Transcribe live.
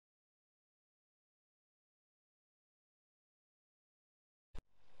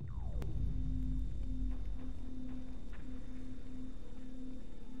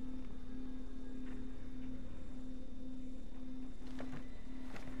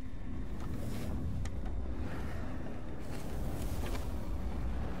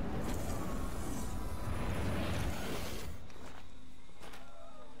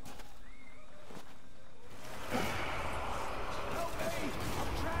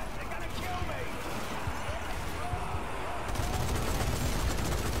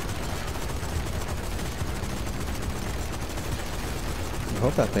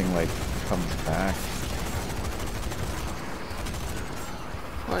hope that thing like comes back.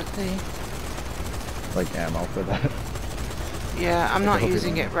 What thing? Like ammo for that. Yeah, I'm not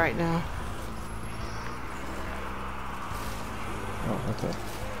using it right now. Oh, okay.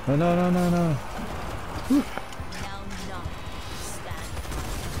 No, no, no, no, no. Whew.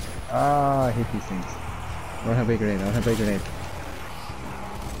 Ah, I hate these things. I don't have a grenade. I don't have a grenade.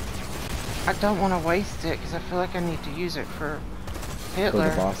 I don't want to waste it because I feel like I need to use it for Hitler.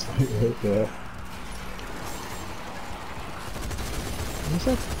 For the boss fight, yeah. What's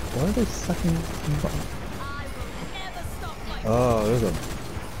that? Why are they sucking? Oh, there's a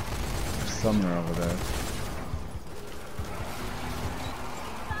summoner over there.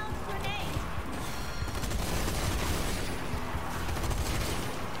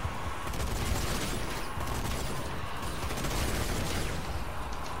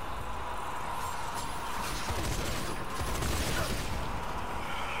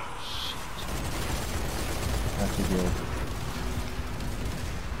 That's a deal.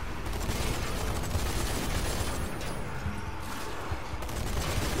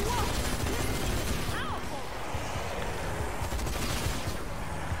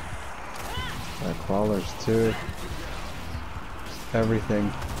 Crawlers too. Just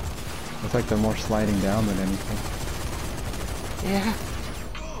everything. Looks like they're more sliding down than anything. Yeah.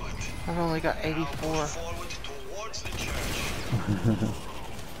 I've only got 84.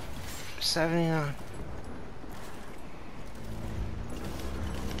 79.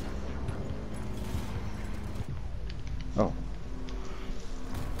 Oh.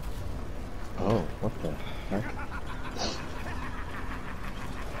 Oh, what the heck?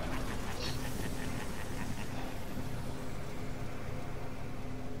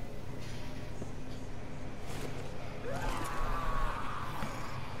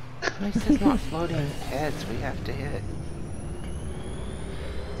 At least it's not floating heads we have to hit.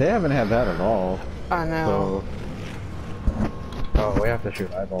 They haven't had that at all. I know. So... Oh, we have to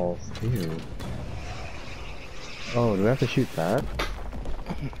shoot eyeballs. Ew. Oh, do we have to shoot that?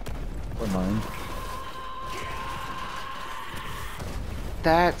 Or mine?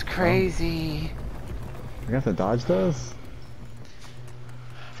 That's crazy. We have to dodge those?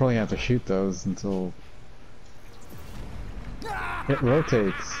 Probably have to shoot those until... It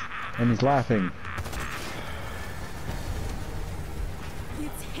rotates. And he's laughing.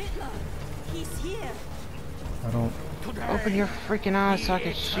 It's Hitler. He's here. I don't... Open your freaking eyes so I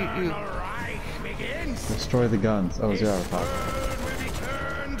can shoot you. Destroy the guns. Oh, zero top.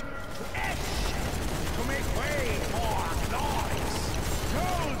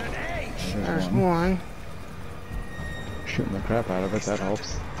 There's one. Shooting the crap out of it, that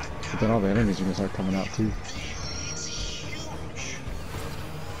helps. But then all the enemies are gonna start coming out too.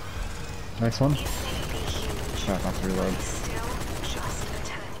 Next one. Crap, not to reload.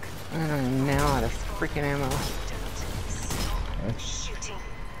 I'm now out of freaking ammo. Okay. It's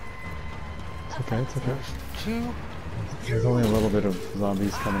okay, it's okay. Two. There's only a little bit of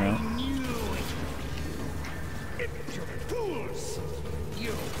zombies coming out.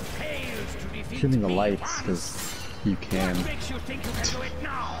 Shooting the lights, because you can.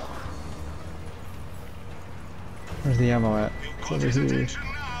 Where's the ammo at? It's over here.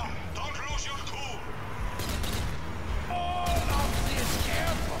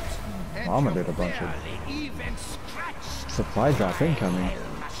 Mama did a bunch of supply drop incoming.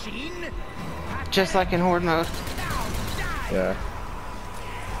 Just like in Horde mode. Yeah.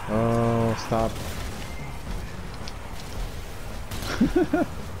 Oh, stop.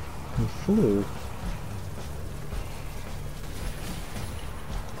 He flew.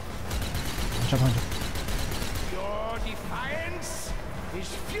 Jump on. Your defiance is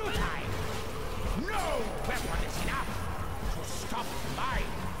futile. No weapon is enough to stop my.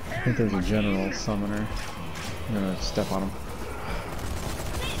 I think there's a general summoner. I'm gonna step on him.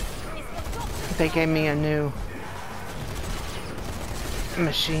 They gave me a new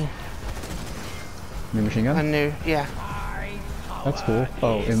machine. New machine gun? A new, yeah. That's cool.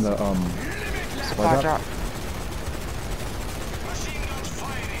 Oh, in the Supply drop.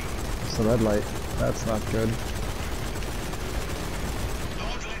 So red light. That's not good.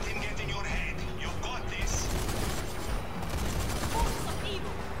 Don't let him get in your head. You've got this. Force of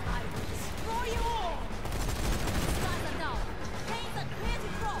evil. I will destroy you all. Stand them down. Take the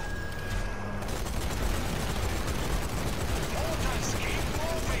creative role. Mortals keep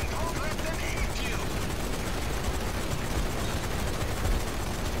moving. Don't let them eat you.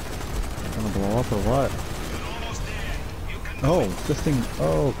 Gonna blow up or what? You're almost there. You can Oh, this thing.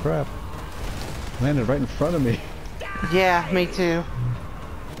 Oh, crap. Landed right in front of me. Yeah, me too.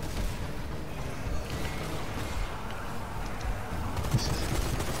 This is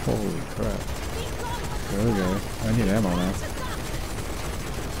Holy crap. Okay, I need ammo now.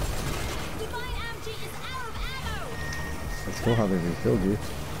 Divine MG is out of ammo. Let's go how they refilled you.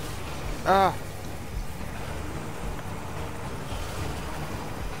 Ah.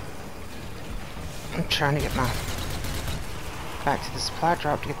 I'm trying to get my back to the supply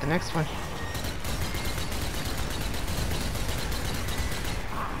drop to get the next one.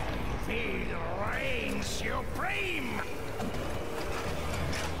 Feel reign supreme.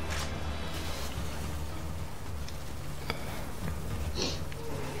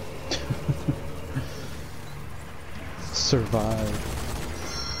 Survive.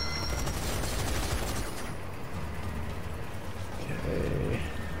 Okay.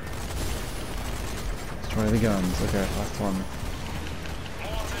 Destroy the guns. Okay, last one.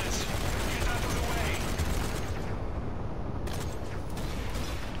 Mortars, get out of the way.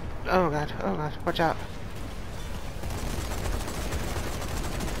 Oh god, watch out.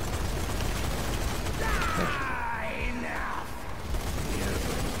 Enough. You've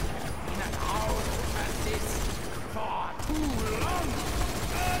been out at this for too long.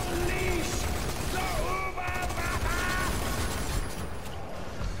 Unleash the Uberwache.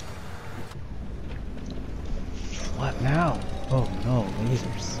 What now? Oh no,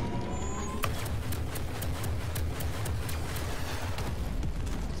 lasers.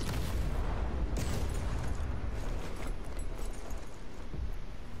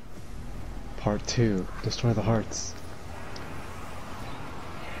 Part 2. Destroy the hearts.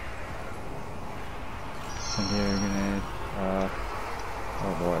 Incendiary grenade.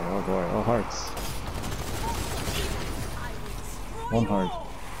 Oh boy, oh boy, oh hearts. One heart.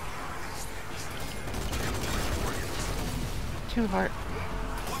 2 heart.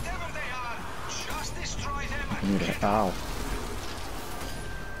 Whatever they are, just destroy them. I need a ow.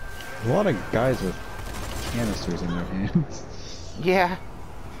 A lot of guys with canisters in their hands. Yeah.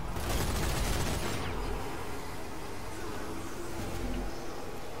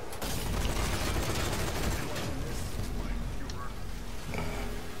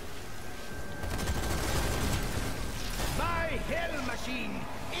 My hell machine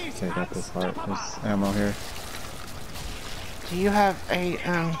is Okay, I got this heart. unstoppable. There's ammo here. Do you have a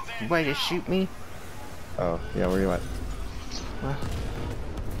way to shoot me? Oh, yeah, where you at?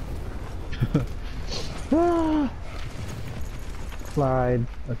 Well, Slide.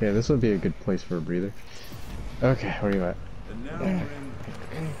 Okay, this would be a good place for a breather. Okay, where you at? right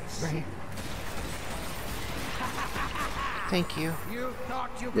here. Thank you. You thought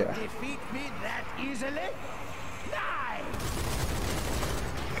you Yeah. could defeat me that easily? Die!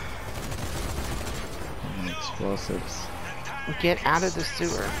 Explosives. Get out of the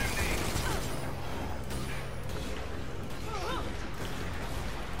sewer.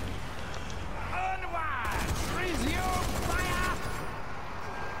 Onwards! Resume fire!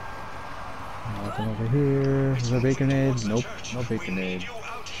 Nothing over here. Is there a baconade? Nope, no baconade. You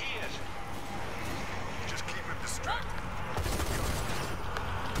out here. Just keep it distracted.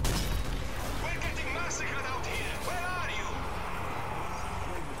 We're getting massacred out here. Where are you?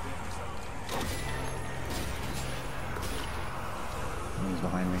 He's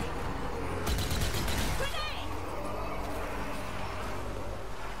behind me.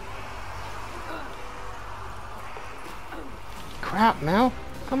 Crap, Mel.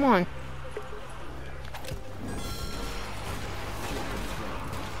 Come on.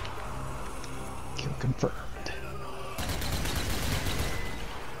 Kill confirmed.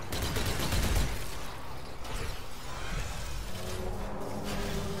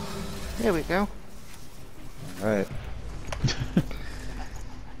 There we go. Alright.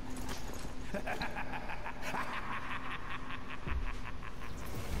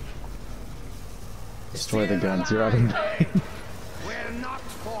 Destroy the guns, you're out of line. We're not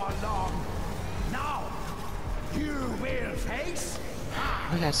for long. Now, you will face.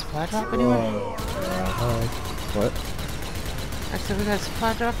 We got a supply drop anywhere? What? I said we got a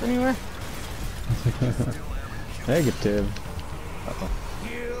supply drop anywhere? Negative. Uh-oh.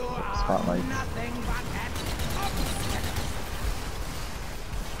 You are Spotlight. nothing but an obstacle.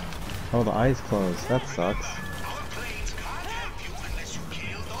 Oh, the eyes closed. That sucks. Our planes can't help you unless you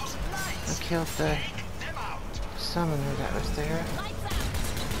kill those I lights. killed the Them out. summoner that was there. Lights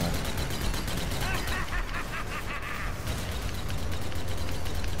out.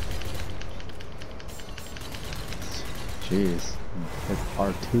 Jeez. It's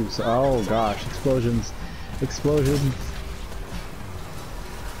R2. So, oh gosh, explosions. Explosions.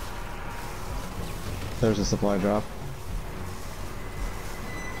 There's a supply drop.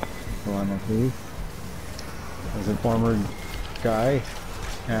 Go on, please. There's an armored guy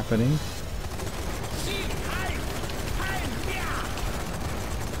happening. See, I'm here.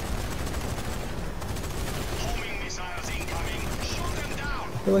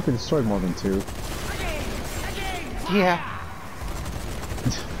 feel like we destroyed more than 2. Yeah.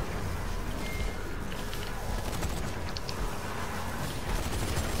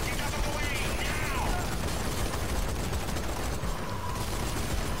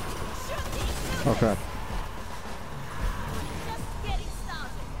 Oh crap. Just getting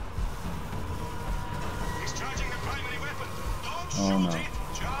started. Discharging the primary weapon. Don't Oh, shoot no. it.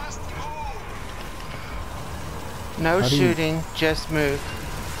 Just move. No How do you- shooting, just move.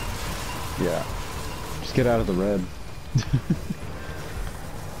 Yeah. Just get out of the red.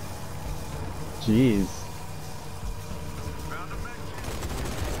 Jeez.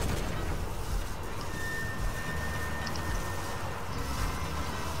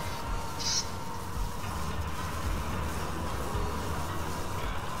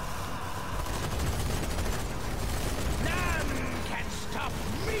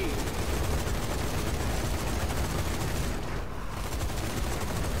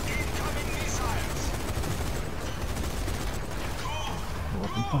 Incoming missiles.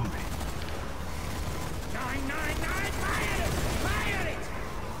 Weapon fine.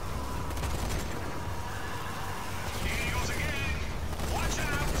 Here he goes again. Watch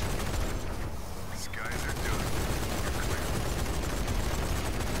out. These guys are done.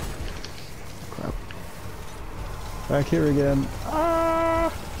 Crap. Back here again.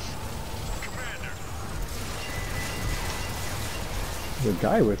 Ah! Commander. There's a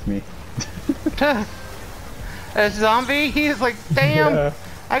guy with me. A zombie? He's like, damn, Yeah.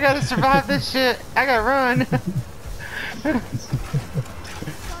 I gotta survive this shit. I gotta run.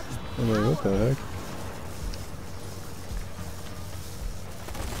 I'm like, what the heck?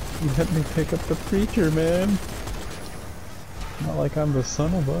 You let me pick up the preacher, man. Not like I'm the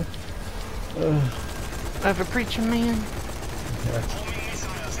son of a... Of a preacher man. Yeah. Homing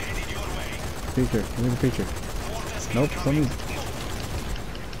missiles headed your way. Preacher, give me the preacher. Orders Nope, incoming. somebody's...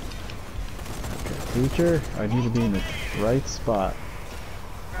 Okay, preacher, I need to be in the right spot.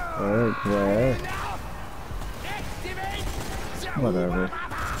 Alright, where? Whatever.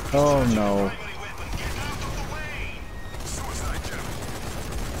 Oh no. Primary weapon. Get out of the way. Suicide gentlemen.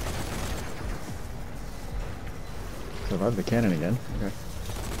 Survive the cannon again. Okay.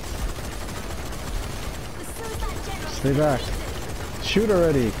 The suicide general. Stay back. Shoot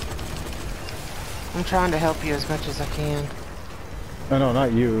already! I'm trying to help you as much as I can. Oh no,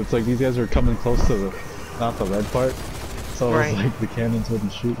 not you. It's like these guys are coming close to the... not the red part. So Right. it's like the cannons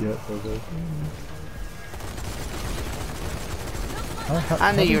wouldn't shoot yet. So it's like,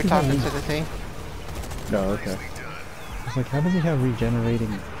 I knew you were talking to the thing. No, okay. It's like, how does he have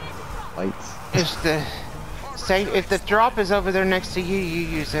regenerating lights? It's the say if the drop is over there next to you, you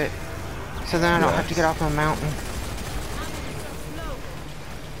use it. So then I don't have to get off my mountain.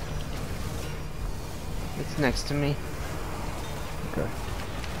 It's next to me. Okay.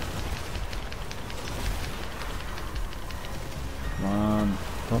 Come on,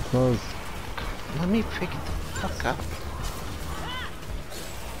 don't close. Let me pick it the fuck up.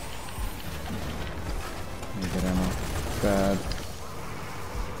 Let me get ammo. Bad.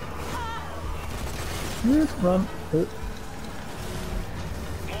 Run.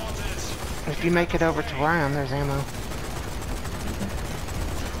 Mortars. If you make it over to where I am, there's ammo.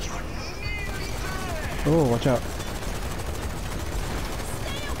 Oh, watch out.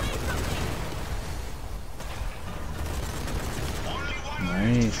 Only one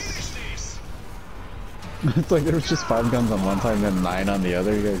way to Nice. finish this. It's like there was just 5 guns on one side and then 9 on the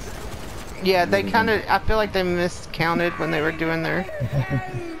other. You guys. Yeah, they kind of. I feel like they miscounted when they were doing their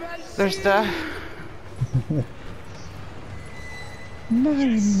stuff.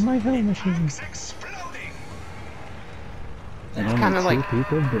 9, my hell machines. Exploding. And It's only kind of 2 like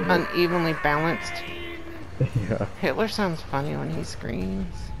people did it. unevenly balanced. Yeah. Hitler sounds funny when he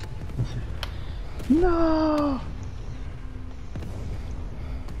screams. No.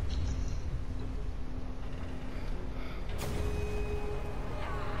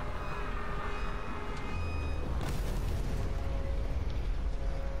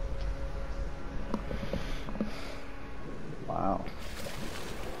 Wow.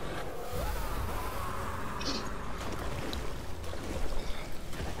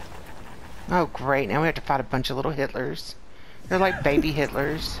 Oh great, now we have to fight a bunch of little Hitlers. They're like baby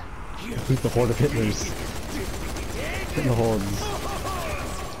Hitlers. Beat the horde of Hitlers. Hitting the hordes.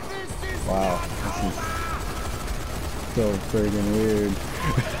 Wow, this is so friggin' weird.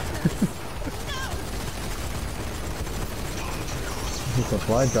 There's a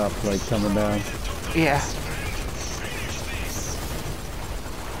supply drop like coming down. Yeah.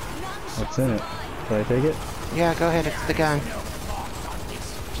 What's in it? Should I take it? Yeah, go ahead, it's the gun.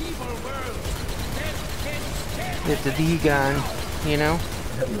 It's the gun, you know?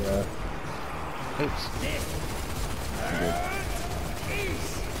 Yeah. Oops.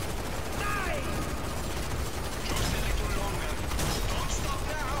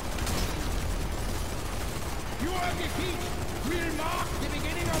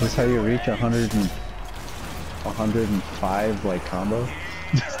 This is how you reach 105 like combo.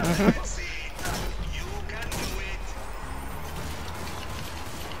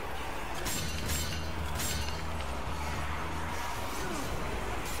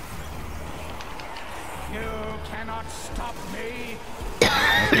 You cannot stop me.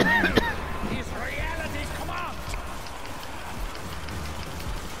 These realities come out.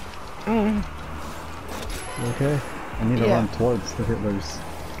 Okay. I need to run towards the Hitlers.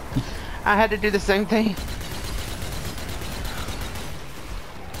 I had to do the same thing.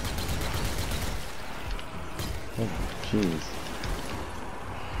 Oh, jeez.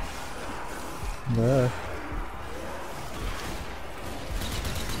 Yeah.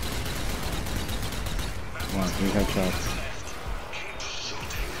 Come on, 3 headshots.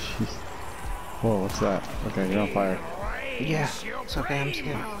 Jeez. Whoa, what's that? Okay, you're on fire. Yeah, it's okay. I'm just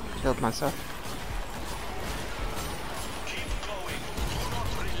gonna killed myself.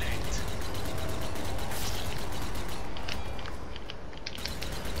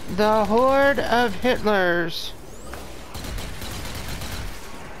 The horde of Hitlers.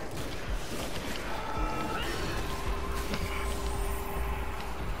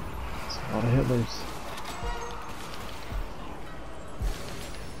 It's a lot of Hitlers.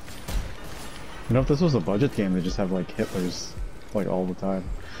 You know, if this was a budget game, they just have like Hitlers like all the time.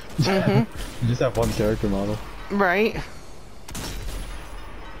 You just have one character model. Right.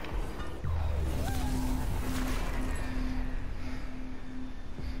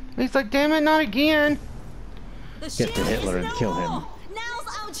 He's like, damn it, not again. Get the Hitler and kill him. Now's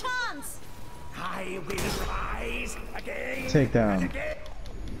our chance. I will rise again. Take down.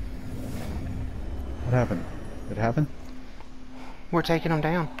 What happened? Did it happen? We're taking him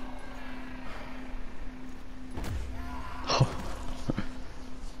down.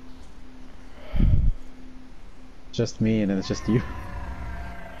 Just me, and then it's just you.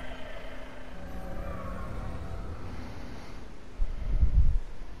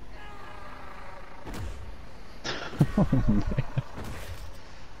 Oh, man.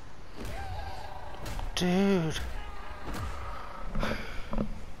 Dude.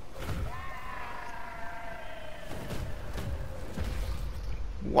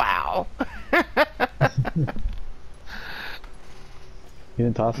 Wow. You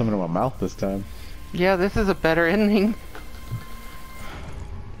didn't toss him into my mouth this time. Yeah, this is a better ending.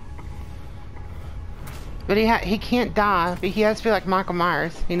 But he can't die, but he has to be like Michael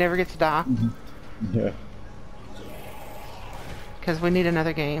Myers. He never gets to die. Yeah. Because we need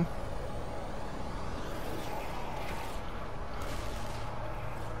another game.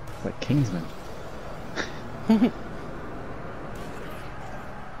 It's like Kingsman.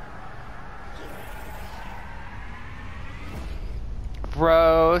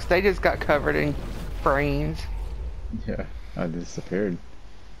 Gross. They just got covered in brains. Yeah, I disappeared.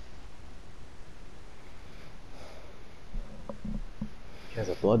 He has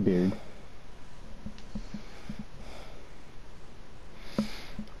a blood beard.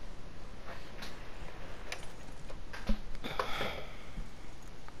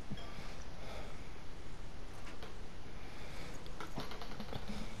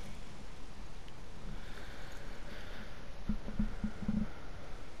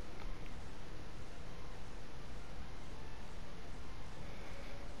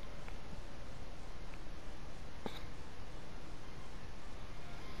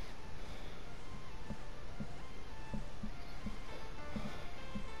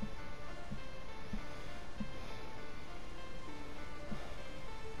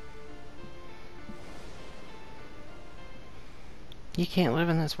 You can't live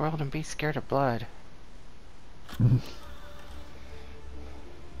in this world and be scared of blood.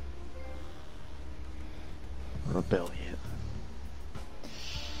 Rebellion.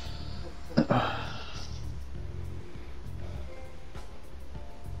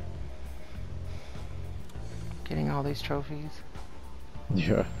 Getting all these trophies.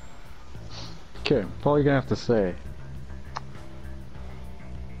 Yeah. Okay, probably gonna have to say.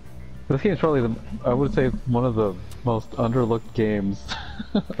 This game's probably the, I would say, one of the most underlooked games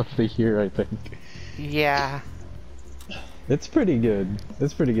of the year, I think. Yeah. It's pretty good.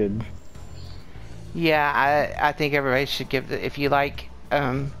 It's pretty good. Yeah, I think everybody should give the, if you like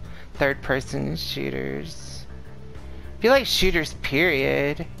third person shooters. If you like shooters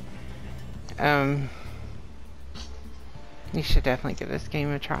period, you should definitely give this game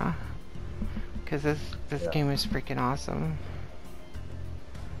a try. Cause this game is freaking awesome.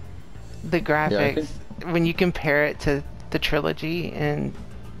 The graphics, think- when you compare it to the trilogy, and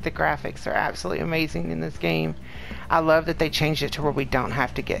the graphics are absolutely amazing in this game. I love that they changed it to where we don't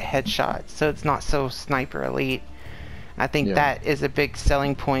have to get headshots, so it's not so sniper elite. I think Yeah. that is a big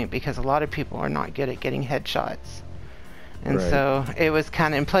selling point because a lot of people are not good at getting headshots. And Right. so it was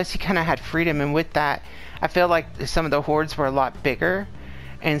kind of, and plus you kind of had freedom, and with that, I feel like some of the hordes were a lot bigger,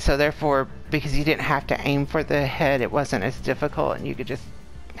 and so therefore, because you didn't have to aim for the head, it wasn't as difficult, and you could just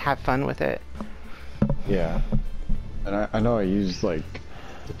have fun with it. Yeah. And I know I used like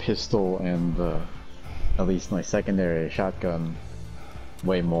the pistol and at least my secondary shotgun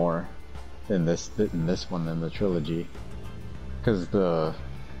way more in this one than the trilogy, because the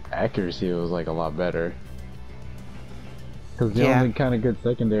accuracy was like a lot better. Because the Yeah. only kind of good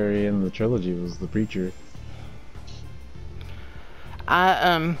secondary in the trilogy was the preacher.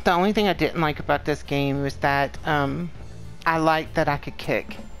 The only thing I didn't like about this game was that I liked that I could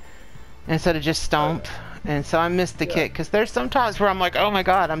kick instead of just stomp, and so I missed the Yeah. kick, because there's some times where I'm like, oh my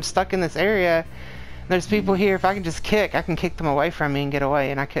god, I'm stuck in this area. There's people here. If I can just kick, I can kick them away from me and get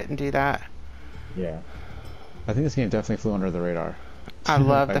away, and I couldn't do that. Yeah. I think this game definitely flew under the radar. I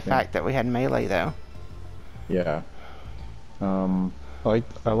love the think. fact that we had melee though. Yeah. I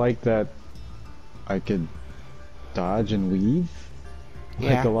like that I could dodge and weave like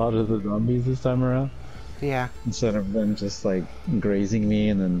Yeah. a lot of the zombies this time around, Yeah. instead of them just like grazing me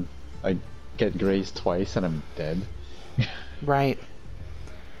and then I get grazed twice and I'm dead. Right.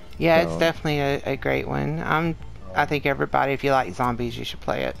 Yeah, it's So- definitely a great one. I think everybody, if you like zombies, you should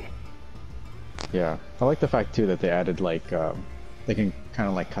play it. Yeah. I like the fact too that they added like they can kind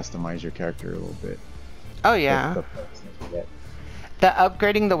of like customize your character a little bit. Oh Like, yeah. the perks that you get. The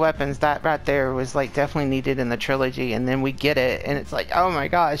upgrading the weapons, that right there was like definitely needed in the trilogy, and then we get it, and it's like, oh my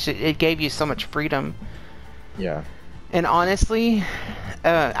gosh, it gave you so much freedom. Yeah. And honestly,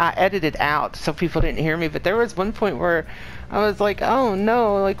 I edited out so people didn't hear me, but there was one point where I was like, oh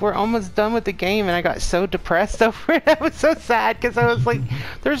no, like we're almost done with the game, and I got so depressed over it. I was so sad because I was like,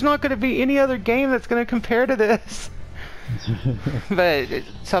 there's not going to be any other game that's going to compare to this. But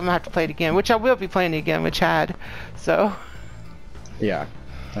so I'm going to have to play it again, which I will be playing it again with Chad. So. Yeah.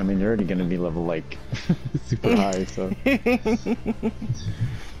 I mean, you're already gonna be level like super high, so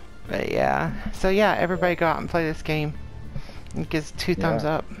But yeah, so yeah, everybody go out and play this game. It gives 2 thumbs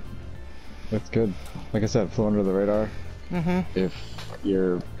Yeah. up. that's good. Like I said, flew under the radar. Mhm. If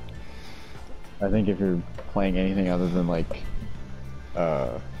you're, I think if you're playing anything other than like,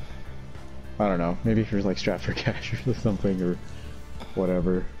 I don't know, maybe if you're like strapped for cash or something or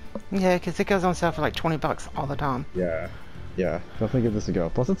whatever. Yeah, because it goes on sale for like $20 all the time. Yeah. Yeah, definitely give this a go.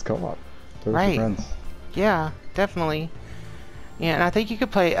 Plus, it's co-op. Play with Right. your friends. Yeah, definitely. Yeah, and I think you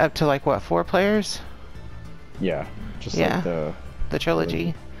could play up to like what, 4 players? Yeah, just Yeah. like the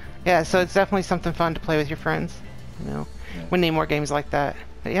Trilogy. Yeah, so it's definitely something fun to play with your friends. You know, Yeah. we need more games like that.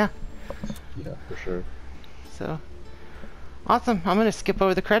 But yeah, yeah, for sure. so awesome. I'm gonna skip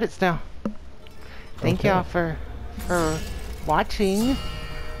over the credits now. Thank Okay. y'all for watching.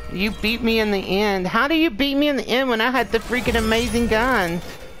 You beat me in the end. How do you beat me in the end when I had the freaking amazing gun?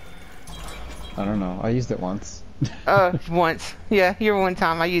 I don't know. I used it once. Once. Yeah, here one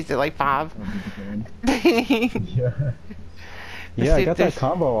time. I used it like 5. Yeah. Let's Yeah, see I if got there's- that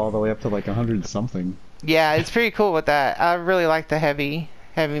combo all the way up to like 100 something. Yeah, it's pretty cool with that. I really like the heavy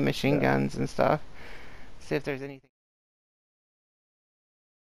machine Yeah. guns and stuff. See if there's anything.